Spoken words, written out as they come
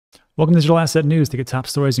Welcome to Digital Asset News, to get top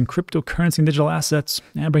stories in cryptocurrency and digital assets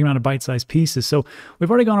and bring them out of bite-sized pieces. So we've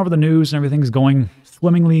already gone over the news and everything's going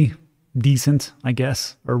swimmingly decent, I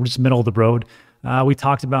guess, or just middle of the road. We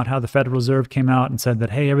talked about how the Federal Reserve came out and said that,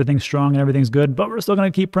 hey, everything's strong and everything's good, but we're still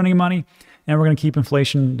going to keep printing money and we're going to keep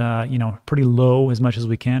inflation, pretty low as much as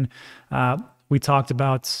we can. We talked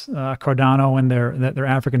about Cardano and their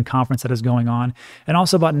African conference that is going on, and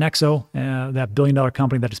also about Nexo, that billion-dollar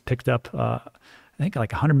company that just picked up, I think,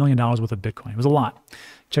 like $100 million worth of Bitcoin. It was a lot.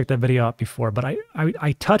 Check that video out before. But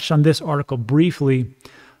I touched on this article briefly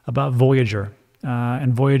about Voyager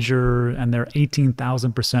and their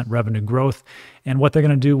 18,000% revenue growth and what they're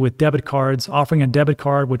going to do with debit cards, offering a debit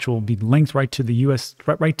card which will be linked right to the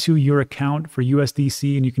right to your account for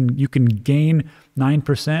USDC, and you can gain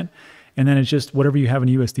 9%. And then it's just whatever you have in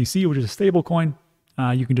USDC, which is a stable coin,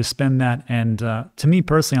 you can just spend that. And to me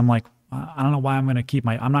personally, I'm like, I don't know why I'm not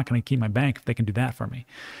going to keep my bank if they can do that for me.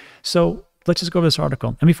 So let's just go over this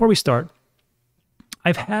article. And before we start,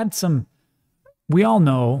 I've had we all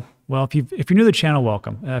know, well, if you're new to the channel,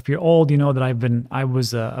 welcome. If you're old, you know that I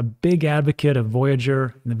was a big advocate of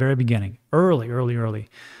Voyager in the very beginning, early,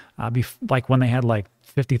 like when they had like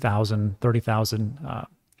 50,000, 30,000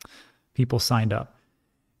 people signed up.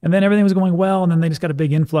 And then everything was going well, and then they just got a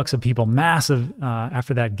big influx of people, massive,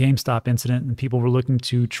 after that GameStop incident, and people were looking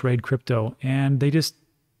to trade crypto, and they just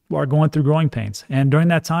are going through growing pains. And during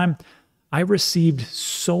that time, I received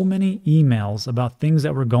so many emails about things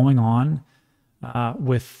that were going on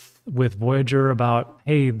with Voyager, about,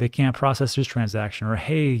 hey, they can't process this transaction, or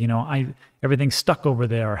hey, everything's stuck over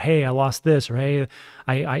there, or hey, I lost this, or hey,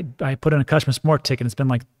 I put in a customer support ticket, and it's been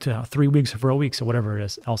like 3 weeks or 4 weeks or whatever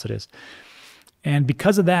else it is. And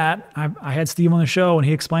because of that, I had Steve on the show, and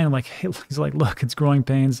he explained, he's like, look, it's growing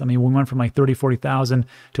pains. I mean, we went from like 30, 40,000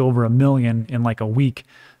 to over 1 million in like a week.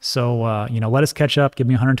 So, let us catch up, give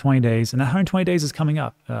me 120 days. And that 120 days is coming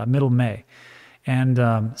up, middle of May.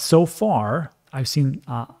 And so far, I've seen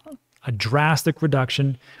a drastic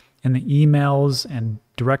reduction in the emails and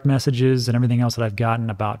direct messages and everything else that I've gotten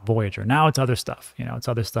about Voyager. Now it's other stuff, it's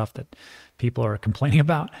other stuff that people are complaining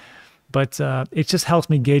about. But it just helps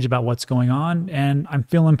me gauge about what's going on, and I'm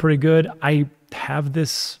feeling pretty good. I have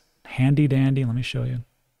this handy dandy, let me show you.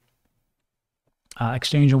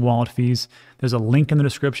 Exchange and wallet fees. There's a link in the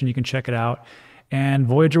description. You can check it out. And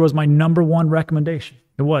Voyager was my #1 recommendation.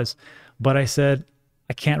 It was. But I said,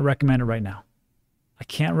 I can't recommend it right now. I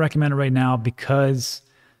can't recommend it right now because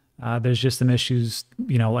there's just some issues,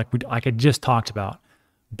 like I just talked about.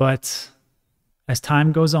 But as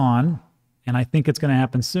time goes on, and I think it's going to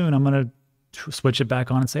happen soon, I'm going to switch it back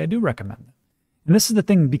on and say I do recommend it. And this is the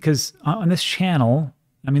thing, because on this channel,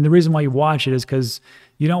 I mean, the reason why you watch it is because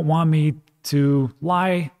you don't want me to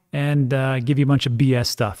lie and give you a bunch of BS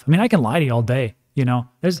stuff. I mean, I can lie to you all day.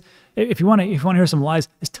 If you want to hear some lies,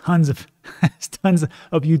 there's tons of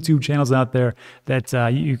YouTube channels out there that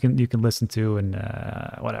you can listen to, and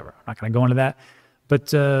whatever. I'm not going to go into that,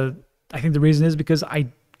 but I think the reason is because I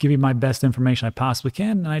give you my best information I possibly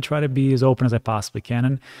can, and I try to be as open as I possibly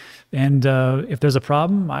can. And if there's a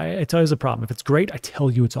problem, I tell you there's a problem. If it's great, I tell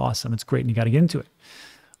you it's awesome, it's great, and you got to get into it,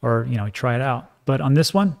 or try it out. But on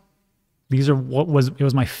this one, it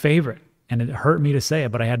was my favorite, and it hurt me to say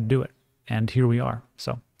it, but I had to do it, and here we are.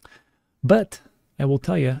 So, but I will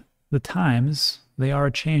tell you, the times, they are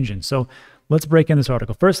changing. So let's break in this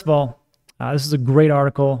article. First of all, this is a great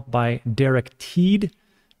article by Derek Teed.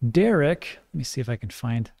 Derek, let me see if I can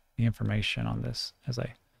find the information on this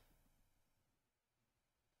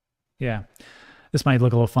yeah, this might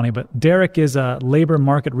look a little funny, but Derek is a labor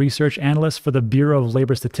market research analyst for the Bureau of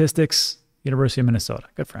Labor Statistics, University of Minnesota.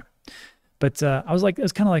 Good for him. But I was like, it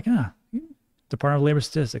was kind of like, Department of Labor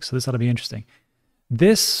Statistics, so this ought to be interesting.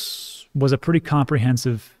 This was a pretty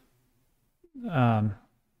comprehensive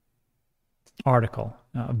article.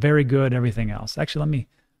 Very good, everything else. Actually, let me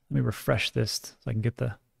refresh this so I can get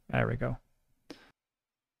there we go.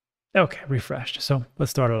 Okay, refreshed. So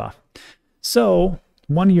let's start it off. So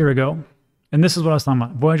 1 year ago, and this is what I was talking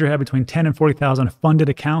about, Voyager had between 10 and 40,000 funded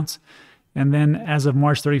accounts. And then as of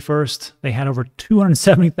March 31st, they had over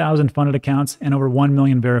 270,000 funded accounts and over 1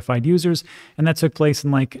 million verified users. And that took place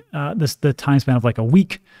in the time span of like a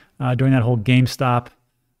week during that whole GameStop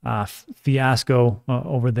fiasco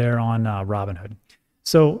over there on Robinhood.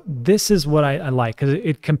 So this is what I like, because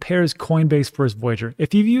it compares Coinbase versus Voyager.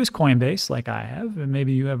 If you've used Coinbase, like I have, and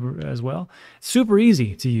maybe you have as well, it's super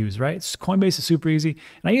easy to use, right? Coinbase is super easy.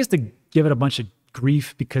 And I used to give it a bunch of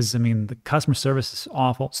grief because, I mean, the customer service is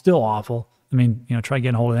awful, still awful. I mean, try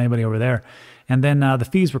getting a hold of anybody over there. And then the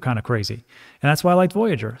fees were kind of crazy. And that's why I liked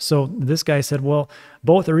Voyager. So this guy said, well,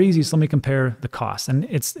 both are easy, so let me compare the costs. And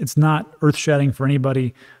it's not earth-shattering for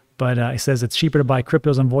anybody, but he says it's cheaper to buy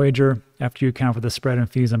cryptos on Voyager after you account for the spread and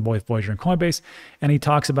fees on both Voyager and Coinbase. And he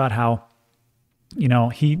talks about how,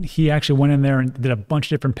 he actually went in there and did a bunch of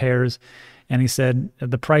different pairs. And he said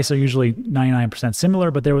the price are usually 99%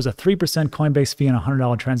 similar, but there was a 3% Coinbase fee on a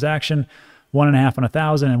 $100 transaction, 1.5 on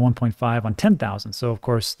 1,000, and 1.5 on 10,000. So of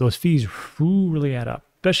course those fees really add up,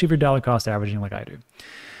 especially if you're dollar cost averaging like I do.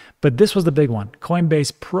 But this was the big one: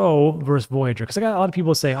 Coinbase Pro versus Voyager. Because I got a lot of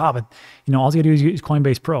people say, but all you gotta do is use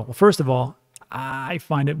Coinbase Pro. Well, first of all, I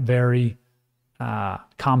find it very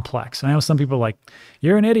complex. And I know some people are like,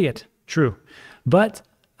 you're an idiot. True, but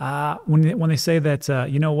when they say that,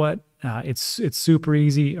 it's super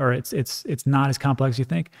easy, or it's not as complex as you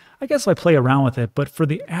think, I guess I play around with it. But for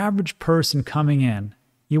the average person coming in,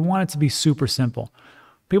 you want it to be super simple.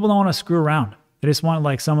 People don't want to screw around. They just want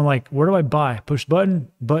like someone like, where do I buy? Push button,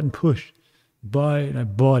 push, buy, and I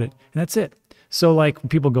bought it, and that's it. So like when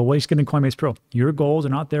people go, well, you just get in Coinbase Pro. Your goals are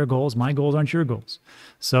not their goals. My goals aren't your goals.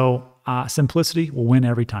 So simplicity will win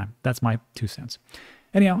every time. That's my 2 cents.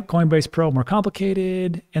 Anyhow, Coinbase Pro, more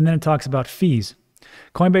complicated. And then it talks about fees.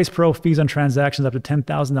 Coinbase Pro fees on transactions up to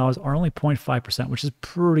 $10,000 are only 0.5%, which is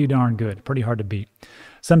pretty darn good, pretty hard to beat.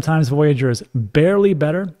 Sometimes Voyager is barely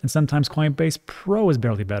better, and sometimes Coinbase Pro is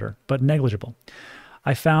barely better, but negligible.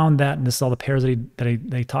 I found that, and this is all the pairs that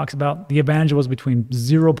he talks about, the advantage was between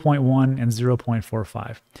 0.1 and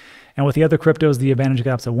 0.45. And with the other cryptos, the advantage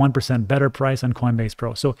got up to 1% better price on Coinbase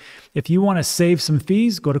Pro. So if you want to save some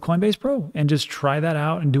fees, go to Coinbase Pro and just try that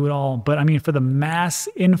out and do it all. But I mean, for the mass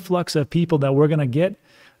influx of people that we're going to get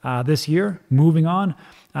this year, moving on,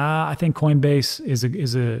 I think Coinbase is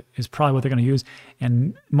probably what they're going to use.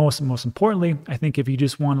 And most importantly, I think if you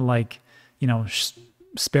just want to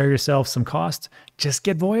spare yourself some cost, just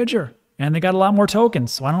get Voyager. And they got a lot more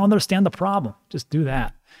tokens, so I don't understand the problem. Just do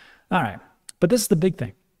that. All right, but this is the big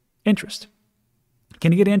thing. Interest.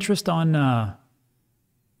 Can you get interest on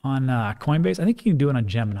Coinbase? I think you can do it on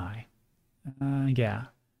Gemini. Yeah,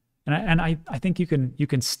 and I think you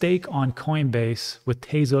can stake on Coinbase with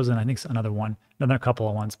Tezos, and I think another couple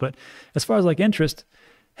of ones. But as far as like interest,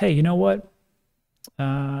 hey, you know what?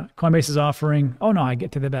 Coinbase is offering. Oh no, I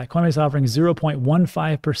get to the back. Coinbase is offering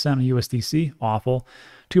 0.15% on USDC. Awful.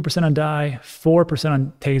 2% on DAI, 4%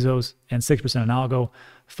 on Tezos, and 6% on Algo.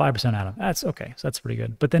 5% Atom. That's okay. So that's pretty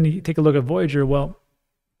good. But then you take a look at Voyager. Well,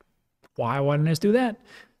 why didn't I just do that?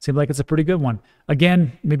 Seems like it's a pretty good one.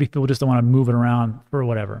 Again, maybe people just don't want to move it around for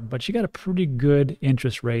whatever. But you got a pretty good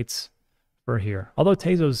interest rates for here. Although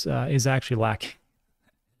Tezos is actually lacking.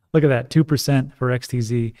 Look at that, 2% for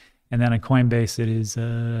XTZ. And then on Coinbase, it is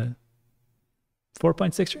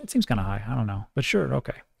 4.6. It seems kind of high. I don't know. But sure,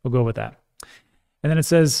 okay. We'll go with that. And then it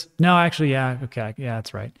says, no, actually, yeah, okay. Yeah,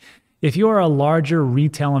 that's right. If you are a larger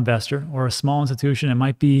retail investor or a small institution, it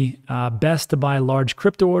might be best to buy large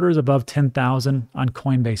crypto orders above 10,000 on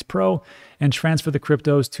Coinbase Pro and transfer the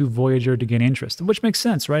cryptos to Voyager to gain interest, which makes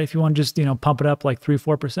sense, right? If you want to just, pump it up like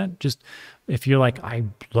 3-4%, just if you're like, I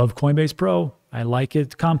love Coinbase Pro, I like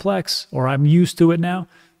it complex, or I'm used to it now,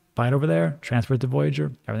 buy it over there, transfer it to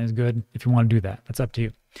Voyager, everything's good. If you want to do that, that's up to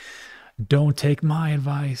you. Don't take my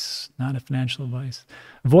advice, not a financial advice.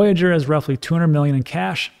 Voyager has roughly $200 million in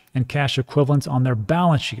cash and cash equivalents on their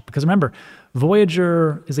balance sheet. Because remember,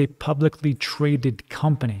 Voyager is a publicly traded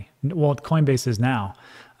company. Well, Coinbase is now,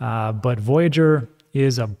 but Voyager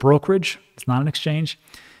is a brokerage. It's not an exchange.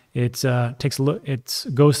 It takes a look. It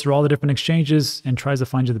goes through all the different exchanges and tries to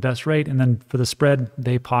find you the best rate. And then for the spread,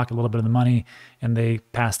 they pocket a little bit of the money and they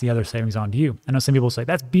pass the other savings on to you. I know some people say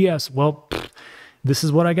that's BS. Well, this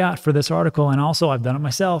is what I got for this article. And also I've done it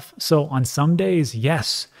myself. So on some days,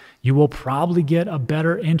 yes, you will probably get a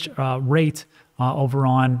better rate over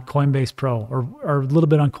on Coinbase Pro or a little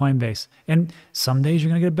bit on Coinbase. And some days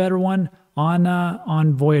you're going to get a better one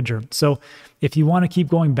on Voyager. So if you want to keep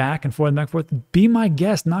going back and forth, be my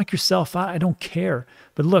guest, knock yourself out. I don't care.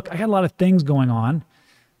 But look, I got a lot of things going on.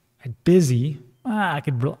 I'm busy.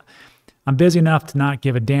 I'm busy enough to not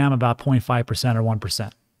give a damn about 0.5% or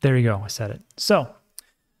 1%. There you go. I said it. So,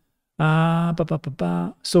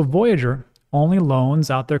 so Voyager only loans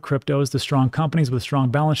out their cryptos to strong companies with strong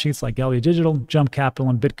balance sheets like Elliott Digital, Jump Capital,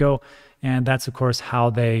 and BitGo. And that's, of course, how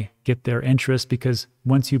they get their interest, because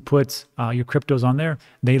once you put your cryptos on there,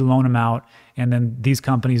 they loan them out. And then these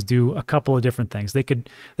companies do a couple of different things. They could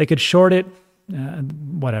short it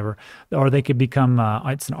whatever, or they could become,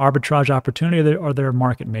 it's an arbitrage opportunity, or they're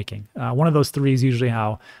market making. One of those three is usually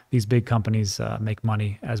how these big companies make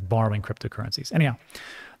money, as borrowing cryptocurrencies. Anyhow,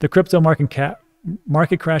 the crypto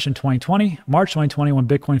market crash in 2020, March 2020, when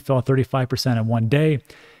Bitcoin fell 35% in one day,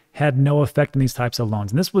 had no effect on these types of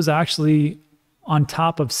loans. And this was actually on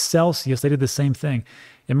top of Celsius. They did the same thing.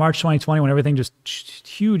 In March 2020, when everything just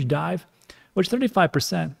huge dive, which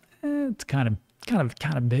 35%, it's kind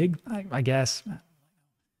of big, I guess.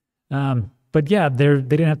 But yeah, they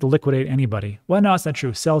didn't have to liquidate anybody. Well, no, it's not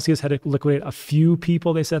true. Celsius had to liquidate a few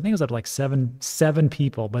people. They said, I think it was up to like seven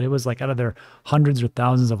people, but it was like out of their hundreds or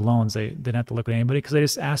thousands of loans, they didn't have to liquidate anybody because they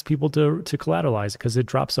just asked people to collateralize because it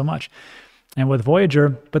dropped so much. And with Voyager,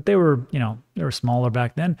 but they were smaller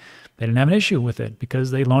back then. They didn't have an issue with it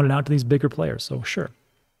because they loaned it out to these bigger players. So sure.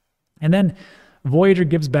 And then Voyager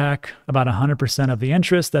gives back about 100% of the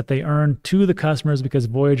interest that they earn to the customers because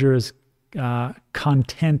Voyager is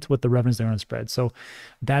content with the revenues they earn spread. So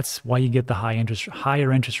that's why you get the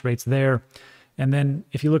higher interest rates there. And then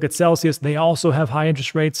if you look at Celsius, they also have high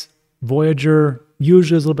interest rates. Voyager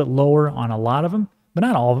usually is a little bit lower on a lot of them, but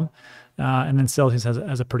not all of them. And then Celsius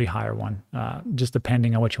has a pretty higher one, just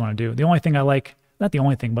depending on what you want to do. The only thing I like, not the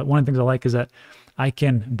only thing, but one of the things I like is that I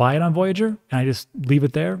can buy it on Voyager and I just leave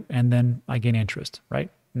it there and then I gain interest, right?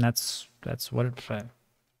 And that's what it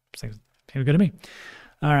seems good to me.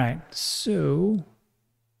 All right, so,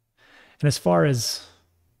 and as far as,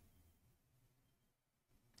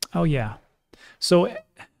 oh yeah, so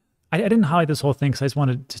I didn't highlight this whole thing because I just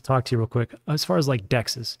wanted to talk to you real quick. As far as like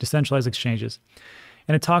DEXs, decentralized exchanges,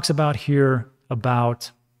 and it talks about here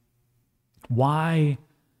about why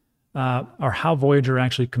or how Voyager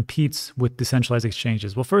actually competes with decentralized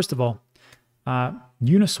exchanges. Well, first of all,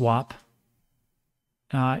 Uniswap,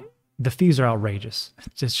 the fees are outrageous.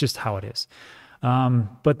 It's just how it is.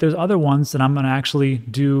 But there's other ones that I'm going to actually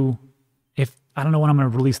do. I don't know when I'm going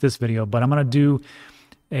to release this video, but I'm going to do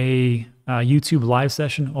a YouTube live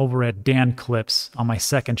session over at Dan Clips on my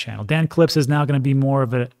second channel. Dan Clips is now going to be more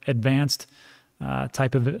of an advanced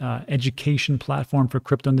type of education platform for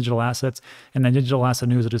crypto and digital assets. And then digital asset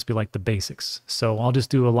news will just be like the basics. So I'll just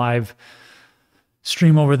do a live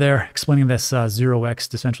stream over there explaining this 0x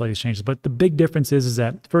decentralized exchanges. But the big difference is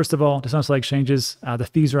that, first of all, decentralized exchanges, the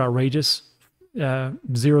fees are outrageous.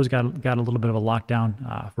 Zero's got a little bit of a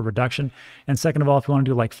lockdown for reduction. And second of all, if you want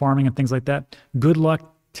to do like farming and things like that, good luck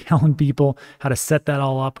telling people how to set that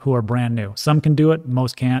all up who are brand new. Some can do it,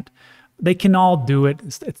 most can't. They can all do it.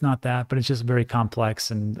 It's not that, but it's just very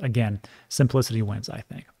complex. And again, simplicity wins, I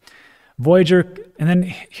think. Voyager, and then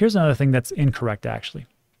here's another thing that's incorrect, actually.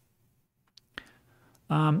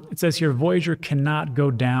 It says here, Voyager cannot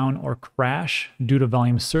go down or crash due to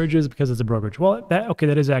volume surges because it's a brokerage. Well,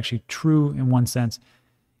 that is actually true in one sense.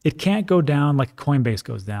 It can't go down like Coinbase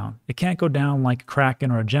goes down. It can't go down like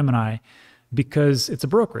Kraken or a Gemini because it's a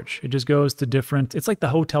brokerage. It just goes to different, it's like the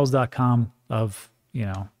hotels.com of,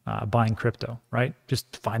 buying crypto, right?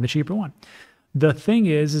 Just find the cheaper one. The thing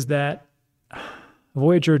is that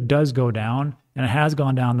Voyager does go down, and it has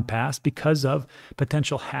gone down in the past because of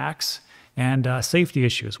potential hacks and safety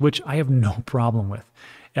issues, which I have no problem with.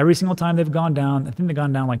 Every single time they've gone down, I think they've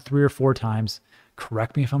gone down like 3 or 4 times.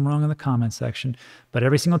 Correct me if I'm wrong in the comment section, but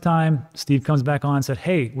every single time Steve comes back on and said,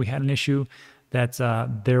 hey, we had an issue that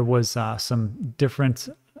there was some different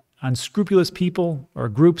unscrupulous people or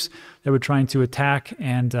groups that were trying to attack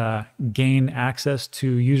and gain access to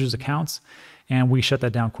users' accounts. And we shut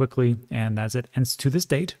that down quickly, and that's it. And to this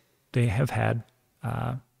date, they have had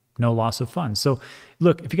no loss of funds. So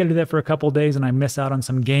look, if you got to do that for a couple of days and I miss out on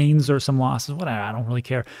some gains or some losses, whatever, I don't really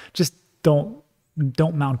care. Just don't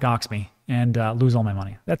Mount Gox me and lose all my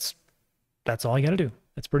money. That's all you got to do.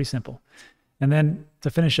 That's pretty simple. And then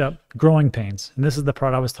to finish up, growing pains. And this is the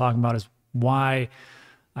part I was talking about, is why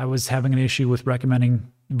I was having an issue with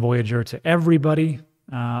recommending Voyager to everybody.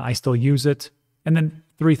 I still use it. And then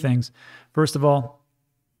 3 things. First of all,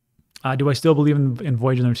 do I still believe in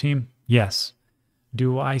Voyager and their team? Yes.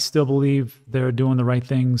 Do I still believe they're doing the right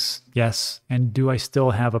things? Yes. And do I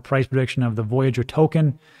still have a price prediction of the Voyager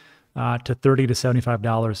token to $30 to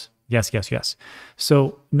 $75? Yes, yes, yes.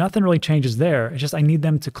 So nothing really changes there. It's just I need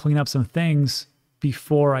them to clean up some things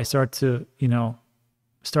before I start to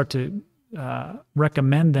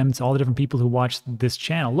recommend them to all the different people who watch this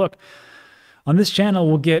channel. Look, on this channel,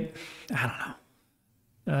 we'll get, I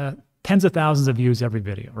don't know, tens of thousands of views every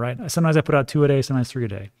video, right? Sometimes I put out 2 a day, sometimes 3 a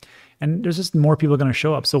day. And there's just more people going to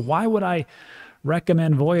show up. So why would I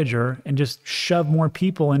recommend Voyager and just shove more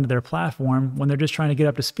people into their platform when they're just trying to get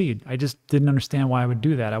up to speed? I just didn't understand why I would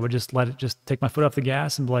do that. I would just let it just take my foot off the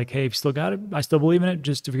gas and be like, hey, if you still got it, I still believe in it.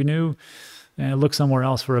 Just if you're new, look somewhere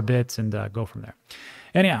else for a bit and go from there.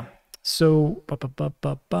 Anyhow, so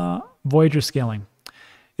Voyager scaling.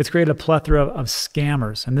 It's created a plethora of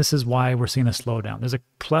scammers, and this is why we're seeing a slowdown. There's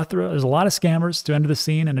a lot of scammers to enter the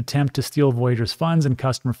scene and attempt to steal Voyager's funds and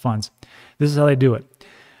customer funds. This is how they do it.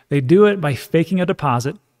 They do it by faking a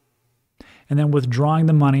deposit and then withdrawing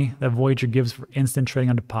the money that Voyager gives for instant trading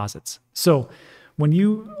on deposits. So when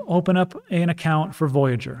you open up an account for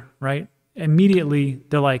Voyager, right, immediately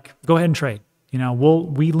they're like, go ahead and trade. You know,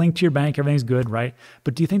 we link to your bank, everything's good, right?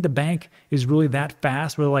 But do you think the bank is really that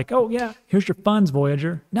fast where they're like, oh yeah, here's your funds,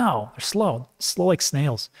 Voyager? No, they're slow like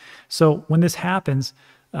snails. So when this happens,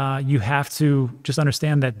 you have to just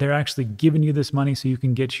understand that they're actually giving you this money so you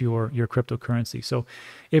can get your cryptocurrency. So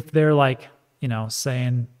if they're like, you know,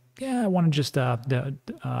 saying, yeah, I want to just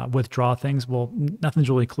withdraw things, well, nothing's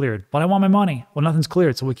really cleared. But I want my money. Well, nothing's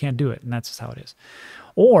cleared, so we can't do it. And that's just how it is.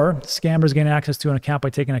 Or scammers gain access to an account by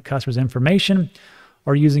taking a customer's information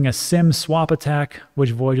or using a SIM swap attack,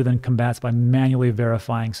 which Voyager then combats by manually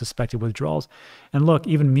verifying suspected withdrawals. And look,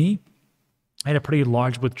 even me, I had a pretty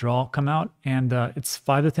large withdrawal come out, and it's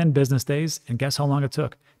 5 to 10 business days. And guess how long it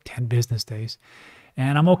took? 10 business days.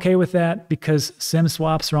 And I'm okay with that because SIM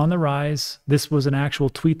swaps are on the rise. This was an actual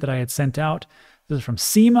tweet that I had sent out. This is from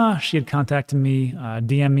Seema. She had contacted me,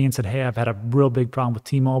 DM'd me and said, hey, I've had a real big problem with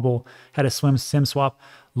T-Mobile, had a SIM swap,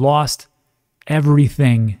 lost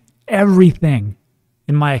everything in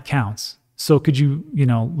my accounts. So could you,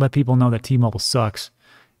 let people know that T-Mobile sucks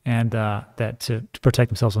and that to protect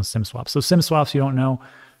themselves on SIM swaps. So SIM swaps, you don't know,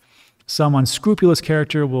 some unscrupulous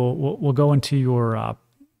character will go into your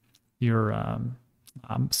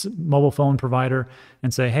mobile phone provider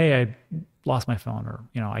and say, hey, I lost my phone, or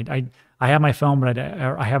I have my phone, but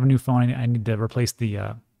I have a new phone. I need to replace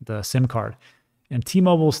the SIM card. And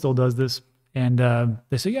T-Mobile still does this, and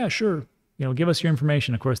they say, yeah, sure, give us your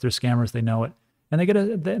information. Of course, they're scammers; they know it, and they get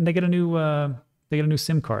a new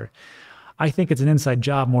SIM card. I think it's an inside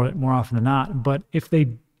job more often than not. But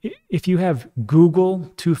if you have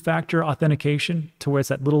Google two-factor authentication, to where it's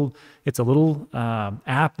a little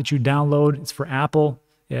app that you download, it's for Apple,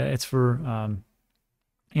 it's for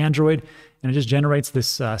Android, and it just generates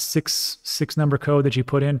this six number code that you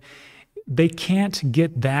put in. They can't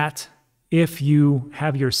get that if you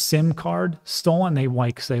have your SIM card stolen. They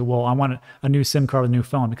say, well, I want a new SIM card with a new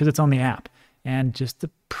phone, because it's on the app. And just to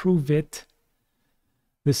prove it,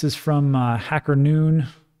 this is from Hacker Noon.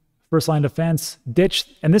 First line defense, ditch.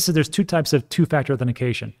 And there's two types of two-factor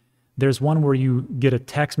authentication. There's one where you get a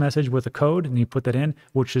text message with a code and you put that in,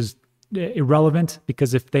 which is irrelevant,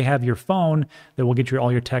 because if they have your phone, they will get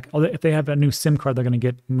all your text. If they have a new SIM card, they're going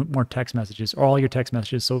to get more text messages, or all your text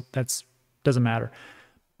messages. So that doesn't matter.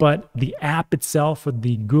 But the app itself, with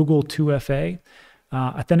the Google 2FA,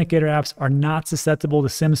 authenticator apps are not susceptible to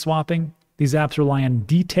SIM swapping. These apps rely on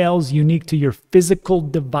details unique to your physical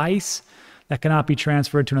device that cannot be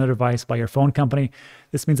transferred to another device by your phone company.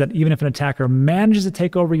 This means that even if an attacker manages to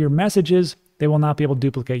take over your messages, they will not be able to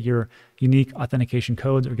duplicate your unique authentication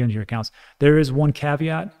codes or get into your accounts. There is one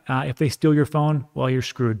caveat. If they steal your phone, well, you're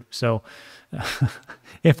screwed. So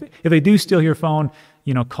if they do steal your phone,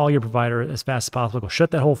 call your provider as fast as possible. Go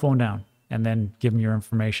shut that whole phone down, and then give them your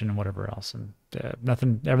information and whatever else. And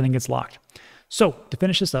everything gets locked. So to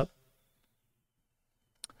finish this up,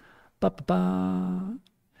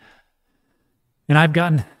 and I've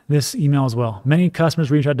gotten this email as well. Many customers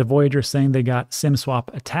reached out to Voyager saying they got SIM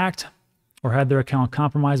swap attacked or had their account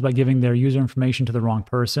compromised by giving their user information to the wrong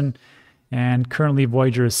person. And currently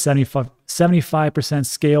Voyager is 75%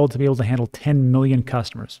 scaled to be able to handle 10 million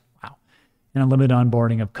customers. Wow. And unlimited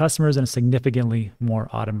onboarding of customers in a significantly more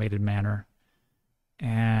automated manner.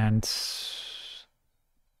 And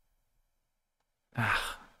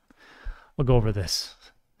we'll go over this.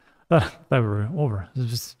 We're over. There's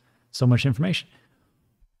just so much information.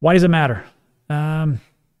 Why does it matter?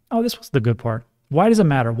 This was the good part. Why does it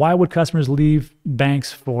matter? Why would customers leave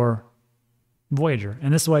banks for Voyager?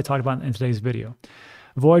 And this is what I talked about in today's video.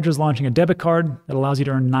 Voyager is launching a debit card that allows you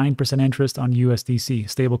to earn 9% interest on USDC,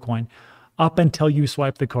 stablecoin, up until you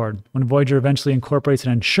swipe the card. When Voyager eventually incorporates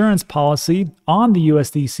an insurance policy on the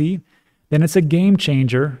USDC, then it's a game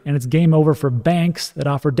changer, and it's game over for banks that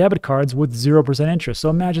offer debit cards with 0% interest. So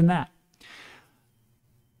imagine that.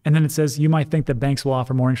 And then it says, you might think that banks will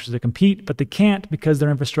offer more interest to compete, but they can't, because their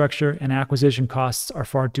infrastructure and acquisition costs are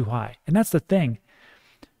far too high. And that's the thing.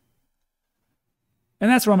 And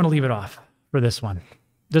that's where I'm going to leave it off for this one.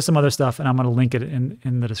 Just some other stuff, and I'm going to link it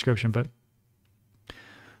in the description. But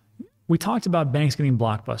we talked about banks getting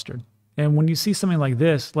blockbustered. And when you see something like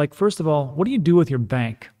this, first of all, what do you do with your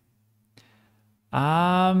bank?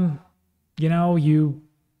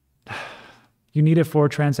 You need it for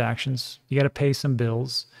transactions. You got to pay some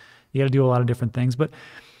bills. You got to do a lot of different things. But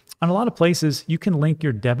on a lot of places, you can link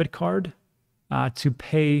your debit card to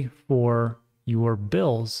pay for your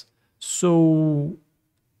bills. So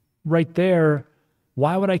right there,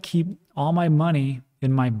 why would I keep all my money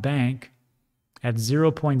in my bank at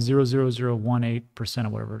 0.00018% or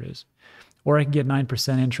whatever it is? Or I can get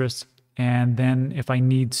 9% interest. And then if I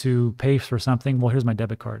need to pay for something, well, here's my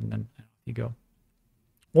debit card. And then you go.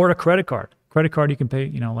 Or a credit card. Credit card, you can pay,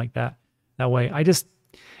 like that way. And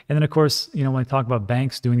then of course, when I talk about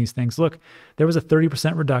banks doing these things, look, there was a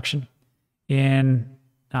 30% reduction in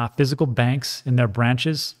physical banks in their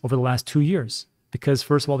branches over the last 2 years, because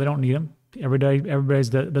first of all, they don't need them. Everybody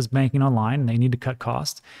does banking online, and they need to cut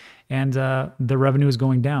costs, and the revenue is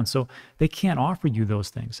going down. So they can't offer you those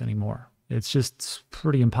things anymore. It's just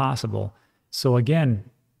pretty impossible. So again,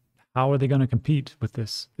 how are they going to compete with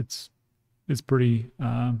this? It's pretty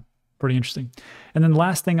interesting. And then the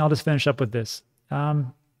last thing, I'll just finish up with this. I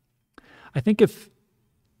think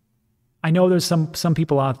I know there's some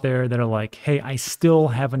people out there that are like, hey, I still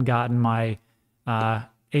haven't gotten my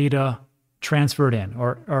ADA transferred in,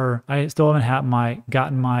 or I still haven't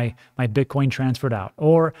gotten my Bitcoin transferred out,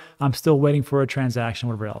 or I'm still waiting for a transaction,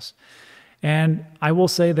 whatever else. And I will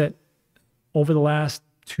say that over the last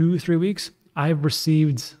 2-3 weeks, I've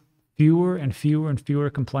received fewer and fewer and fewer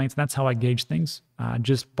complaints. That's how I gauge things,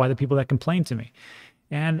 just by the people that complain to me.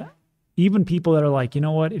 And even people that are like, you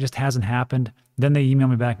know what, it just hasn't happened. Then they email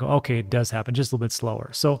me back, go, okay, it does happen, just a little bit slower.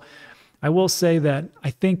 So I will say that I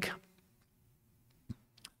think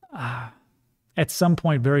at some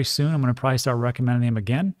point very soon, I'm going to probably start recommending them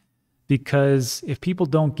again, because if people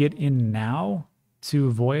don't get in now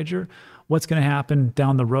to Voyager, what's going to happen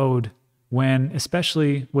down the road when,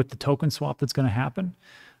 especially with the token swap that's going to happen,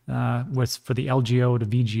 for the LGO to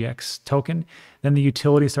VGX token, then the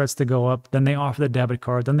utility starts to go up, then they offer the debit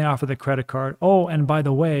card, then they offer the credit card. Oh, and by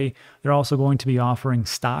the way, they're also going to be offering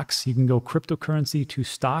stocks. You can go cryptocurrency to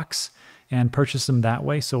stocks and purchase them that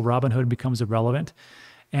way. So Robinhood becomes irrelevant.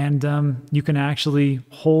 And you can actually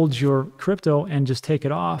hold your crypto and just take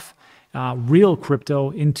it off, real crypto,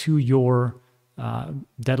 into your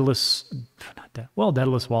Daedalus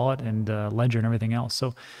wallet and Ledger and everything else.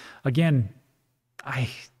 So again,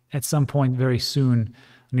 at some point very soon,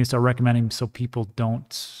 I need to start recommending so people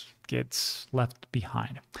don't get left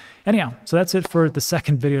behind. Anyhow, so that's it for the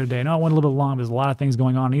second video today. I know I went a little bit long. There's a lot of things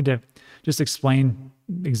going on. I need to just explain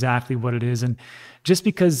exactly what it is. And just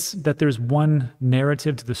because that there's one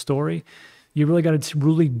narrative to the story, you really got to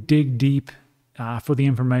really dig deep for the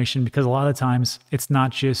information, because a lot of times it's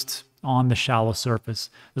not just on the shallow surface.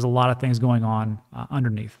 There's a lot of things going on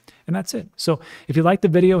underneath. And that's it. So if you liked the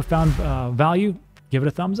video, found value, give it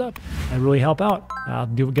a thumbs up. That'd really help out.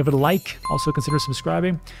 Give it a like. Also consider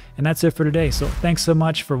subscribing. And that's it for today. So thanks so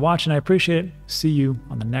much for watching. I appreciate it. See you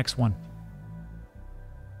on the next one.